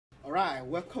All right,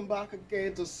 welcome back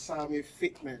again to Sammy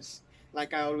Fitness.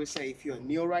 Like I always say, if you're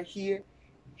new right here,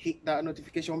 hit that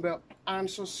notification bell and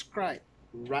subscribe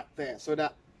right there so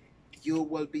that you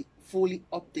will be fully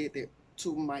updated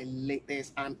to my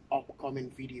latest and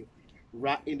upcoming video.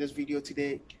 Right in this video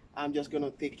today, I'm just gonna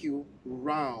take you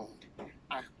around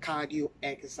cardio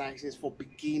exercises for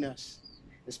beginners,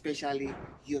 especially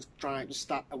you're trying to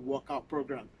start a workout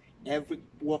program. Every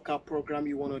workout program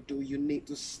you want to do, you need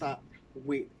to start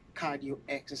with cardio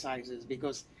exercises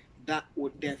because that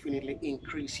will definitely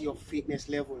increase your fitness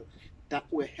level. That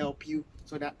will help you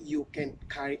so that you can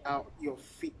carry out your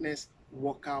fitness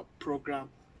workout program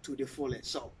to the fullest.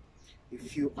 So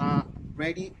if you are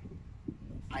ready,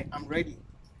 I am ready.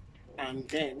 And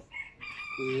then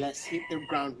let's hit the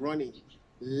ground running.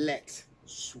 Let's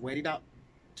sweat it out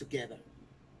together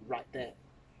right there.